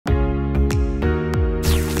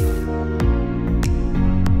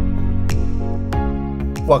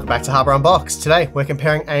Welcome back to Hardware Unboxed. Today we're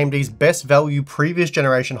comparing AMD's best value previous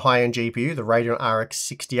generation high-end GPU, the Radeon RX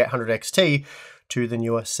 6800 XT, to the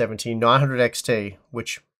newer 7900 XT,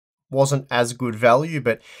 which wasn't as good value,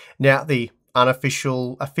 but now the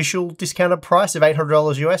official discounted price of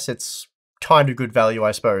 $800 US, it's kind of good value,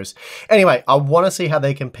 I suppose. Anyway, I want to see how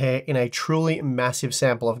they compare in a truly massive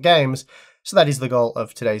sample of games, so that is the goal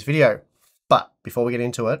of today's video. But before we get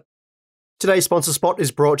into it, today's sponsor spot is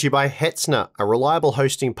brought to you by Hetzner, a reliable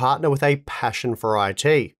hosting partner with a passion for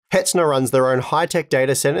IT. Hetzner runs their own high-tech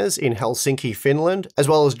data centers in Helsinki, Finland, as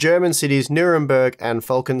well as German cities Nuremberg and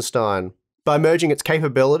Falkenstein. By merging its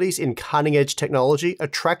capabilities in cutting-edge technology,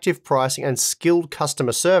 attractive pricing, and skilled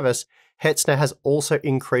customer service, Hetzner has also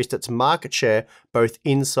increased its market share both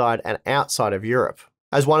inside and outside of Europe.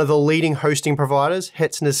 As one of the leading hosting providers,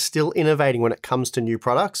 Hetzner is still innovating when it comes to new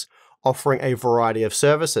products, offering a variety of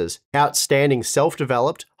services. Outstanding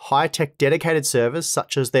self-developed, high-tech dedicated servers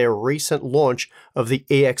such as their recent launch of the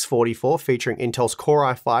EX44 featuring Intel's Core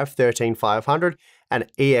i5-13500 and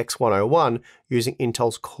EX101 using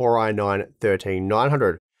Intel's Core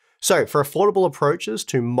i9-13900. So for affordable approaches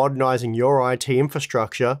to modernizing your IT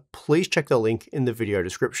infrastructure, please check the link in the video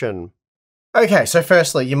description. Okay, so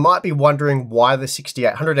firstly, you might be wondering why the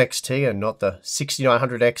 6800 XT and not the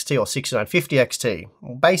 6900 XT or 6950 XT.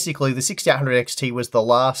 Well, basically, the 6800 XT was the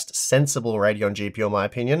last sensible Radeon GPU in my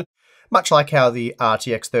opinion, much like how the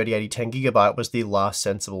RTX 3080 10GB was the last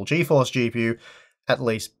sensible GeForce GPU, at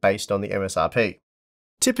least based on the MSRP.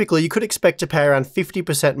 Typically, you could expect to pay around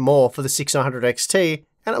 50% more for the 6900 XT,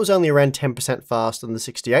 and it was only around 10% faster than the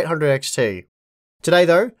 6800 XT. Today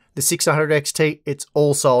though, the 6900 XT, it's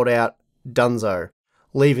all sold out. Dunzo,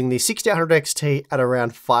 leaving the 6800 XT at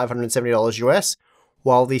around $570 US,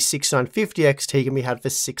 while the 6950 XT can be had for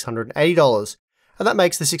 $680, and that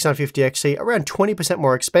makes the 6950 XT around 20%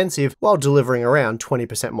 more expensive while delivering around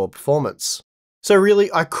 20% more performance. So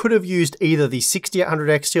really, I could have used either the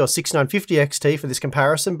 6800 XT or 6950 XT for this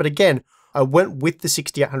comparison, but again, I went with the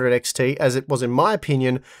 6800 XT as it was, in my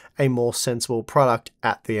opinion, a more sensible product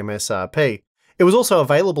at the MSRP. It was also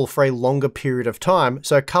available for a longer period of time,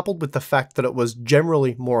 so coupled with the fact that it was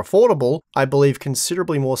generally more affordable, I believe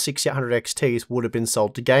considerably more 6800 XTs would have been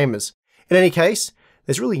sold to gamers. In any case,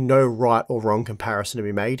 there's really no right or wrong comparison to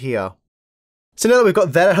be made here. So now that we've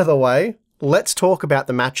got that out of the way, let's talk about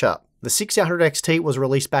the matchup. The 6800 XT was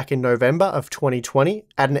released back in November of 2020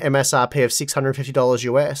 at an MSRP of $650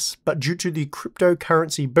 US, but due to the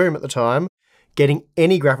cryptocurrency boom at the time, getting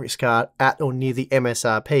any graphics card at or near the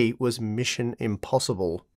MSRP was mission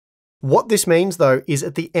impossible. What this means though is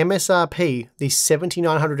at the MSRP, the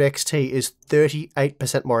 7900 XT is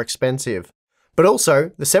 38% more expensive. But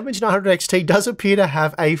also, the 7900 XT does appear to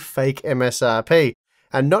have a fake MSRP,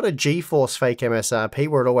 and not a GeForce fake MSRP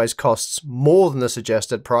where it always costs more than the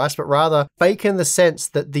suggested price, but rather fake in the sense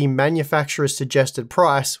that the manufacturer's suggested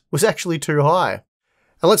price was actually too high.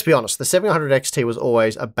 And let's be honest, the 700 XT was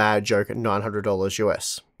always a bad joke at $900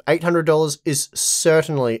 US. $800 is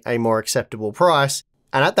certainly a more acceptable price,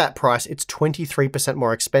 and at that price, it's 23%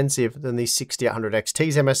 more expensive than the 6800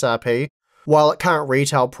 XT's MSRP, while at current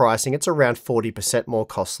retail pricing, it's around 40% more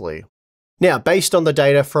costly. Now, based on the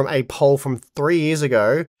data from a poll from 3 years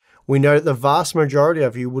ago, we know that the vast majority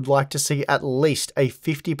of you would like to see at least a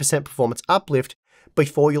 50% performance uplift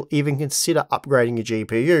before you'll even consider upgrading your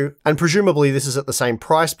GPU, and presumably this is at the same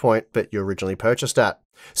price point that you originally purchased at.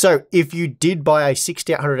 So if you did buy a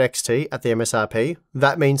 6800 XT at the MSRP,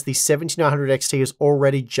 that means the 7900 XT is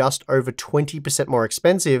already just over 20% more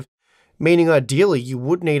expensive, meaning ideally you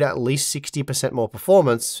would need at least 60% more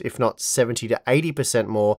performance, if not 70 to 80%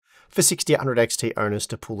 more, for 6800 XT owners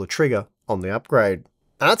to pull the trigger on the upgrade.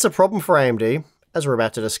 And that's a problem for AMD, as we're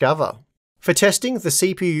about to discover. For testing, the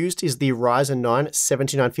CPU used is the Ryzen 9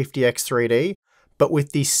 7950X3D, but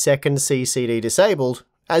with the second CCD disabled,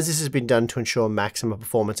 as this has been done to ensure maximum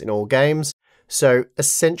performance in all games. So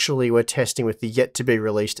essentially we're testing with the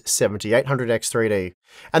yet-to-be-released 7800X3D.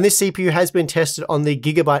 And this CPU has been tested on the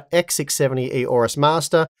Gigabyte X670E Aorus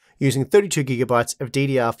Master using 32GB of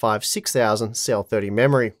DDR5 6000 CL30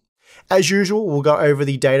 memory. As usual, we'll go over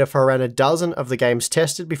the data for around a dozen of the games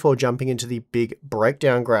tested before jumping into the big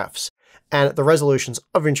breakdown graphs. And the resolutions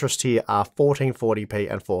of interest here are 1440p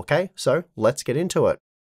and 4K, so let's get into it.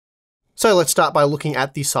 So let's start by looking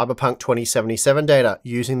at the Cyberpunk 2077 data,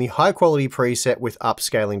 using the high quality preset with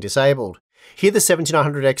upscaling disabled. Here the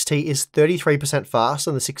 7900 XT is 33%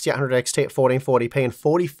 faster than the 6800 XT at 1440p and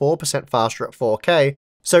 44% faster at 4K,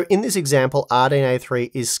 so in this example RDNA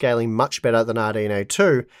 3 is scaling much better than RDNA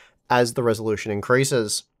 2 as the resolution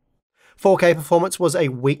increases. 4K performance was a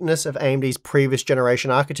weakness of AMD's previous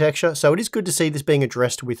generation architecture, so it is good to see this being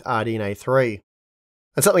addressed with RDNA 3.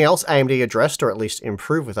 And something else AMD addressed, or at least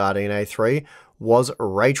improved with RDNA 3, was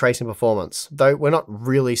ray tracing performance, though we're not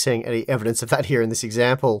really seeing any evidence of that here in this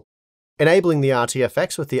example. Enabling the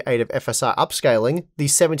RTFX with the aid of FSR upscaling, the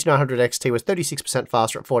 7900 XT was 36%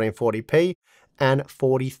 faster at 1440p and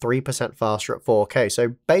 43% faster at 4K,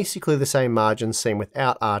 so basically the same margins seen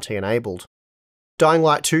without RT enabled. Dying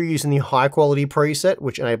Light 2 using the high quality preset,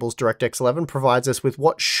 which enables DirectX 11, provides us with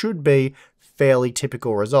what should be fairly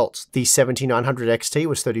typical results. The 7900 XT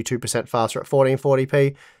was 32% faster at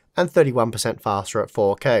 1440p and 31% faster at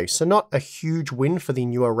 4K, so not a huge win for the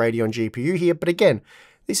newer Radeon GPU here, but again,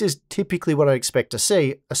 this is typically what I'd expect to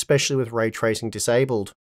see, especially with ray tracing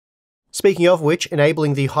disabled. Speaking of which,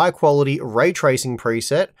 enabling the high quality ray tracing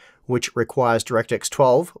preset, which requires DirectX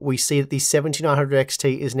 12, we see that the 7900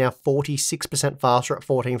 XT is now 46% faster at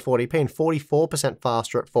 1440p and 44%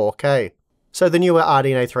 faster at 4K. So the newer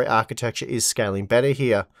RDNA 3 architecture is scaling better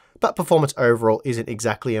here, but performance overall isn't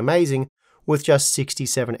exactly amazing, with just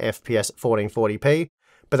 67 FPS at 1440p,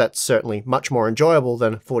 but that's certainly much more enjoyable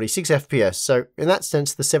than 46 FPS, so in that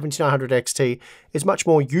sense the 7900 XT is much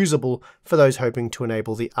more usable for those hoping to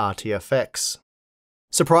enable the RTFX.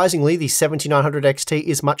 Surprisingly, the 7900 XT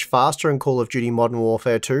is much faster in Call of Duty Modern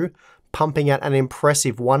Warfare 2, pumping out an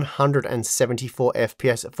impressive 174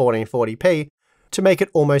 FPS at 1440p to make it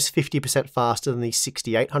almost 50% faster than the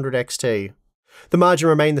 6800 XT. The margin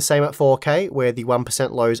remained the same at 4K, where the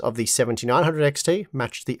 1% lows of the 7900 XT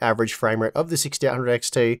matched the average frame rate of the 6800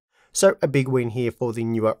 XT, so a big win here for the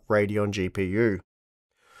newer Radeon GPU.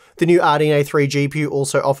 The new RDNA 3 GPU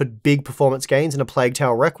also offered big performance gains in a Plague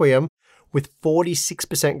Tale Requiem, with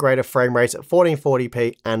 46% greater frame rates at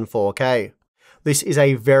 1440p and 4K. This is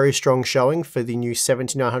a very strong showing for the new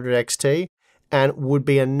 7900 XT, and would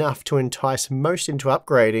be enough to entice most into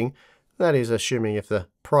upgrading. That is assuming if the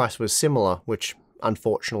price was similar, which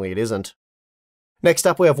unfortunately it isn't. Next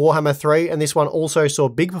up we have Warhammer 3, and this one also saw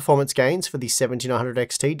big performance gains for the 7900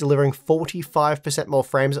 XT, delivering 45% more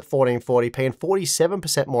frames at 1440p and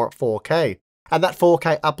 47% more at 4K. And that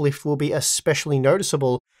 4K uplift will be especially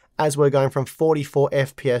noticeable as we're going from 44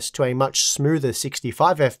 FPS to a much smoother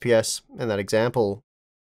 65 FPS in that example.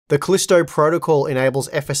 The Callisto Protocol enables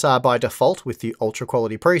FSR by default with the ultra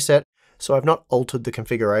quality preset, so I've not altered the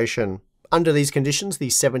configuration. Under these conditions, the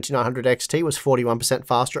 7900 XT was 41%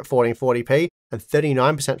 faster at 1440p and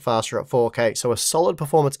 39% faster at 4K, so a solid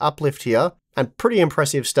performance uplift here, and pretty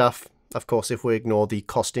impressive stuff, of course, if we ignore the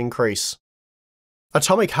cost increase.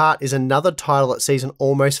 Atomic Heart is another title that sees an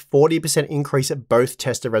almost 40% increase at both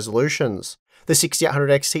tester resolutions. The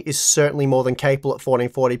 6800 XT is certainly more than capable at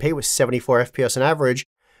 1440p with 74 FPS on average,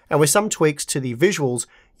 and with some tweaks to the visuals,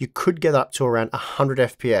 you could get up to around 100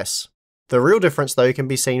 FPS. The real difference though can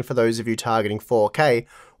be seen for those of you targeting 4K,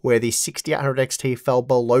 where the 6800 XT fell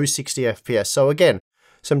below 60 FPS, so again,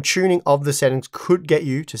 some tuning of the settings could get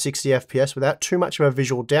you to 60 FPS without too much of a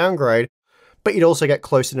visual downgrade, but you'd also get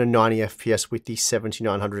closer to 90 FPS with the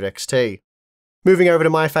 7900 XT. Moving over to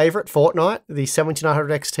my favourite, Fortnite, the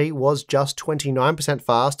 7900 XT was just 29%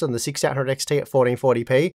 faster than the 6800 XT at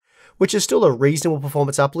 1440p, which is still a reasonable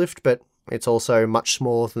performance uplift, but it's also much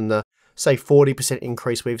smaller than the, say, 40%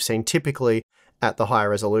 increase we've seen typically at the higher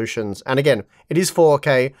resolutions. And again, it is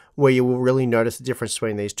 4K where you will really notice the difference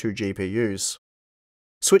between these two GPUs.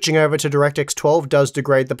 Switching over to DirectX 12 does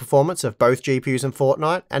degrade the performance of both GPUs in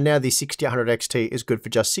Fortnite, and now the 6800 XT is good for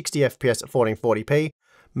just 60 FPS at 1440p,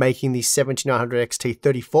 making the 7900 XT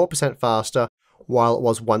 34% faster, while it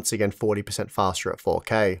was once again 40% faster at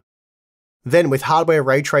 4K. Then with hardware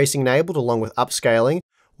ray tracing enabled along with upscaling,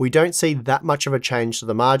 we don't see that much of a change to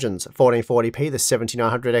the margins. At 1440p, the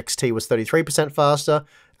 7900 XT was 33% faster,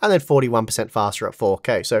 and then 41% faster at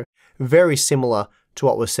 4K, so very similar to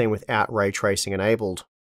what we're seeing without ray tracing enabled.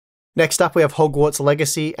 Next up we have Hogwarts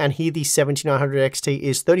Legacy, and here the 7900 XT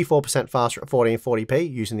is 34% faster at 1440p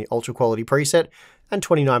using the ultra quality preset, and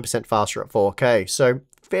 29% faster at 4K, so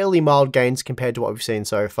fairly mild gains compared to what we've seen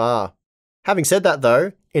so far. Having said that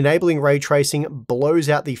though, enabling ray tracing blows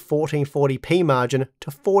out the 1440p margin to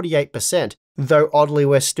 48%, though oddly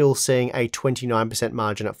we're still seeing a 29%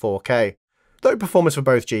 margin at 4K, though performance for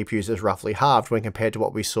both GPUs is roughly halved when compared to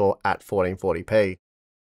what we saw at 1440p.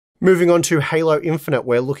 Moving on to Halo Infinite,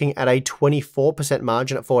 we're looking at a 24%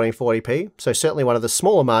 margin at 1440p, so certainly one of the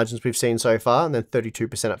smaller margins we've seen so far, and then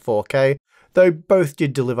 32% at 4K, though both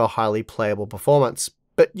did deliver highly playable performance.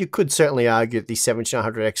 But you could certainly argue that the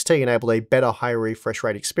 7900 XT enabled a better high refresh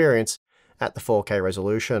rate experience at the 4K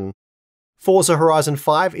resolution. Forza Horizon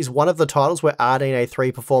 5 is one of the titles where RDNA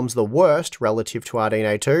 3 performs the worst relative to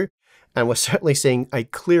RDNA 2, And we're certainly seeing a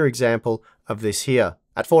clear example of this here.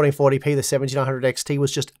 At 1440p, the 7900 XT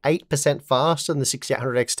was just 8% faster than the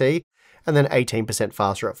 6800 XT, and then 18%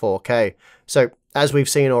 faster at 4K. So, as we've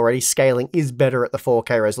seen already, scaling is better at the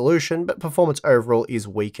 4K resolution, but performance overall is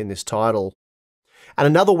weak in this title. And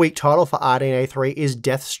another weak title for Radeon R3 is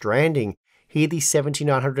Death Stranding. Here, the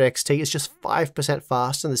 7900 XT is just 5%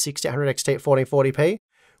 faster than the 6800 XT at 1440p,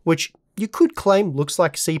 which you could claim looks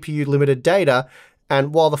like CPU limited data.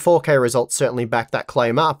 And while the 4K results certainly back that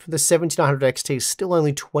claim up, the 7900 XT is still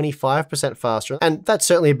only 25% faster, and that's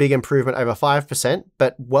certainly a big improvement over 5%,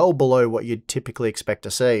 but well below what you'd typically expect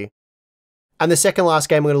to see. And the second last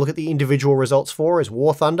game we're going to look at the individual results for is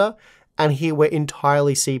War Thunder, and here we're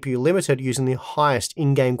entirely CPU limited using the highest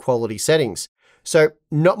in-game quality settings. So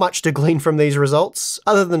not much to glean from these results,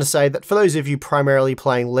 other than to say that for those of you primarily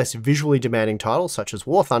playing less visually demanding titles such as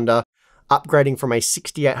War Thunder, upgrading from a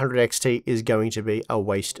 6800 XT is going to be a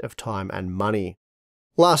waste of time and money.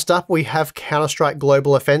 Last up, we have Counter-Strike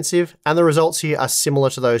Global Offensive, and the results here are similar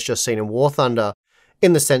to those just seen in War Thunder,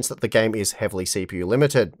 in the sense that the game is heavily CPU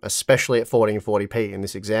limited, especially at 1440p in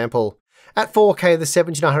this example. At 4K, the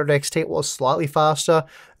 7900 XT was slightly faster,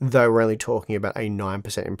 though we're only talking about a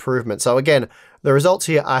 9% improvement. So again, the results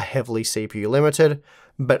here are heavily CPU limited,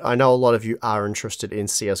 but I know a lot of you are interested in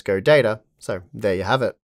CSGO data, so there you have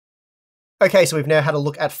it. Okay, so we've now had a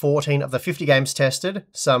look at 14 of the 50 games tested,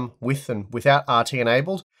 some with and without RT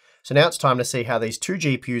enabled. So now it's time to see how these two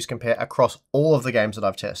GPUs compare across all of the games that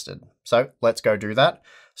I've tested. So let's go do that,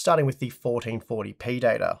 starting with the 1440p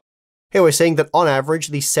data. Here we're seeing that on average,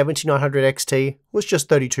 the 7900 XT was just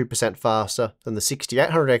 32% faster than the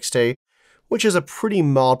 6800 XT, which is a pretty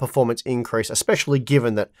mild performance increase, especially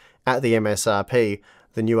given that at the MSRP,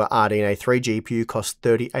 the newer Radeon R3 GPU costs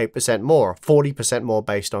 38% more, 40% more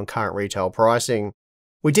based on current retail pricing.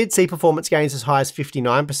 We did see performance gains as high as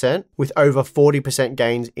 59%, with over 40%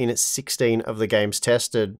 gains in 16 of the games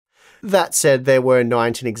tested. That said, there were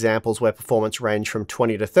 19 examples where performance ranged from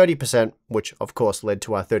 20 to 30%, which of course led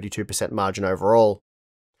to our 32% margin overall.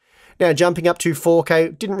 Now jumping up to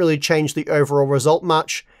 4K didn't really change the overall result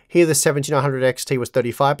much. Here the 7900 XT was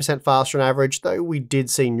 35% faster on average, though we did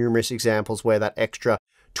see numerous examples where that extra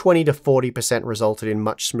 20 to 40% resulted in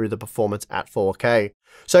much smoother performance at 4K.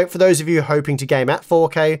 So for those of you hoping to game at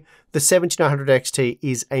 4K, the 7900 XT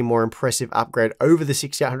is a more impressive upgrade over the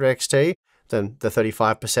 6800 XT than the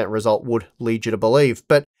 35% result would lead you to believe.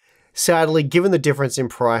 But sadly, given the difference in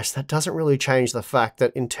price, that doesn't really change the fact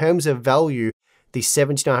that in terms of value, the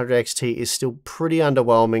 7900 XT is still pretty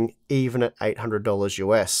underwhelming, even at $800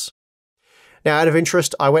 US. Now, out of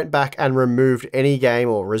interest, I went back and removed any game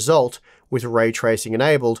or result with ray tracing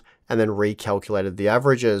enabled and then recalculated the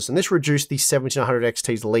averages. And this reduced the 7900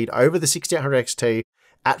 XT's lead over the 6800 XT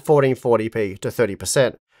at 1440p to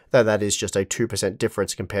 30%, though that is just a 2%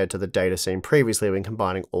 difference compared to the data seen previously when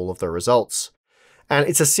combining all of the results. And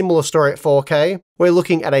it's a similar story at 4K. We're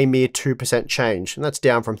looking at a mere 2% change, and that's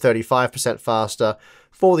down from 35% faster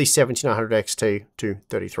for the 7900 XT to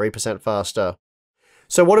 33% faster.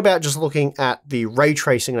 So what about just looking at the ray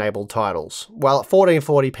tracing enabled titles? Well, at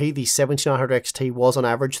 1440p, the 7900 XT was on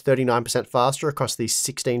average 39% faster across the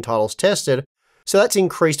 16 titles tested, so that's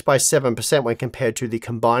increased by 7% when compared to the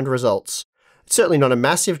combined results. It's certainly not a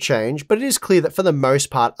massive change, but it is clear that for the most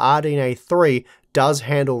part, Radeon R3 does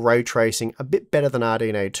handle ray tracing a bit better than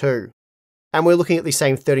Radeon R2. And we're looking at the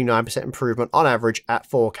same 39% improvement on average at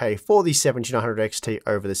 4K for the 7900 XT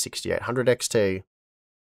over the 6800 XT.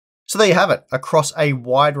 So there you have it. Across a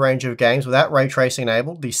wide range of games without ray tracing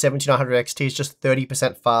enabled, the 7900 XT is just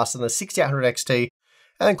 30% faster than the 6800 XT,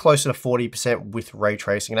 and then closer to 40% with ray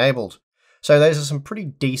tracing enabled. So those are some pretty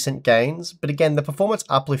decent gains, but again, the performance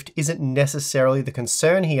uplift isn't necessarily the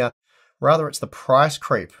concern here, rather it's the price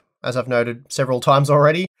creep. As I've noted several times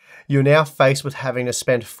already, you're now faced with having to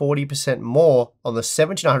spend 40% more on the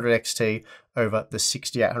 7900 XT over the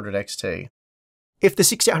 6800 XT. If the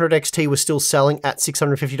 6800 XT was still selling at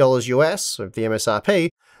 $650 US, so the MSRP,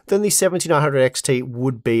 then the 7900 XT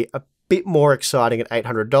would be a bit more exciting at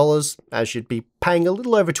 $800, as you'd be paying a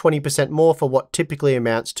little over 20% more for what typically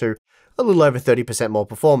amounts to a little over 30% more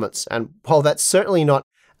performance. And while that's certainly not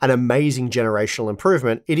an amazing generational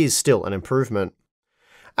improvement, it is still an improvement.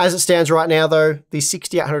 As it stands right now though, the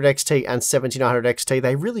 6800 XT and 7900 XT,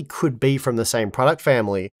 they really could be from the same product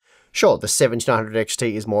family. Sure, the 7900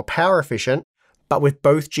 XT is more power efficient, but with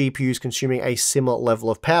both GPUs consuming a similar level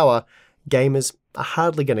of power, gamers are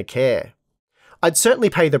hardly going to care. I'd certainly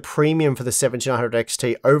pay the premium for the 7900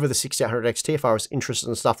 XT over the 6800 XT if I was interested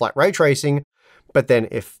in stuff like ray tracing, but then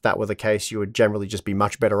if that were the case, you would generally just be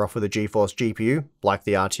much better off with a GeForce GPU, like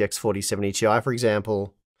the RTX 4070 Ti for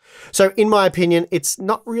example. So in my opinion, it's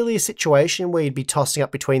not really a situation where you'd be tossing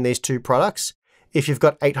up between these two products. If you've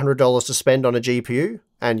got $800 to spend on a GPU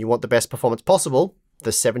and you want the best performance possible,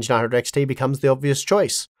 the 7900 XT becomes the obvious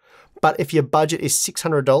choice. But if your budget is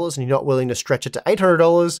 $600 and you're not willing to stretch it to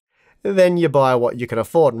 $800, then you buy what you can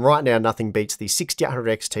afford. And right now, nothing beats the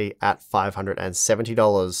 6800 XT at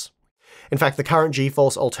 $570. In fact, the current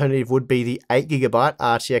GeForce alternative would be the 8GB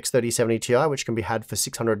RTX 3070 Ti, which can be had for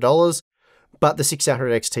 $600. But the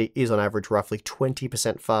 6800 XT is on average roughly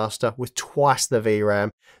 20% faster with twice the VRAM,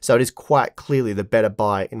 so it is quite clearly the better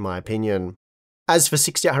buy in my opinion. As for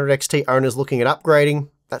 6800 XT owners looking at upgrading,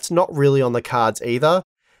 that's not really on the cards either.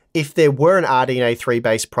 If there were an RDNA 3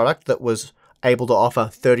 based product that was able to offer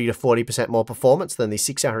 30 to 40% more performance than the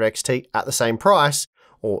 6800 XT at the same price,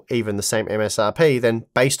 or even the same MSRP, then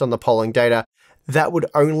based on the polling data, that would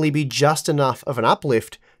only be just enough of an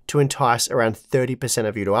uplift to entice around 30%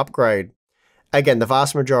 of you to upgrade. Again, the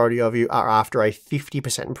vast majority of you are after a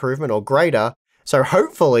 50% improvement or greater, so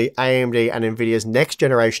hopefully AMD and Nvidia's next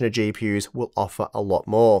generation of GPUs will offer a lot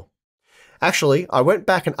more. Actually, I went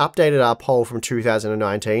back and updated our poll from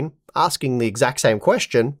 2019, asking the exact same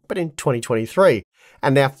question, but in 2023,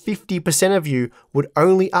 and now 50% of you would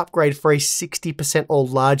only upgrade for a 60% or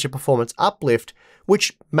larger performance uplift,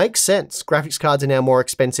 which makes sense. Graphics cards are now more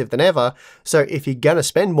expensive than ever, so if you're gonna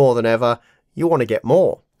spend more than ever, you want to get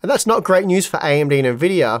more. And that's not great news for AMD and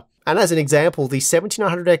Nvidia. And as an example, the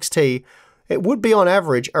 7900 XT, it would be on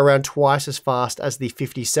average around twice as fast as the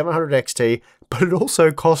 5700 XT, but it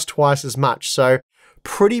also costs twice as much. So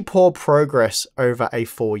pretty poor progress over a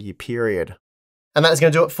 4-year period. And that is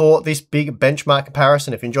going to do it for this big benchmark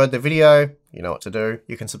comparison. If you enjoyed the video, you know what to do.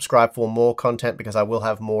 You can subscribe for more content because I will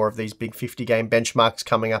have more of these big 50 game benchmarks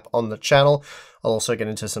coming up on the channel. I'll also get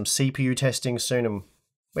into some CPU testing soon, and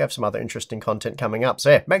we have some other interesting content coming up. So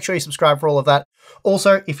yeah, make sure you subscribe for all of that.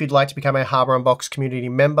 Also, if you'd like to become a Harbour Unboxed community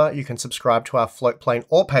member, you can subscribe to our Floatplane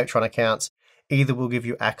or Patreon accounts. Either will give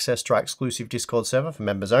you access to our exclusive Discord server for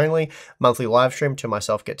members only, monthly live stream to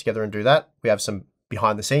myself get together and do that. We have some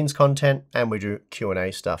behind the scenes content and we do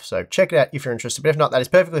Q&A stuff. So check it out if you're interested, but if not, that is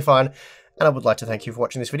perfectly fine. And I would like to thank you for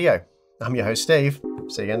watching this video. I'm your host, Steve.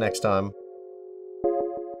 See you again next time.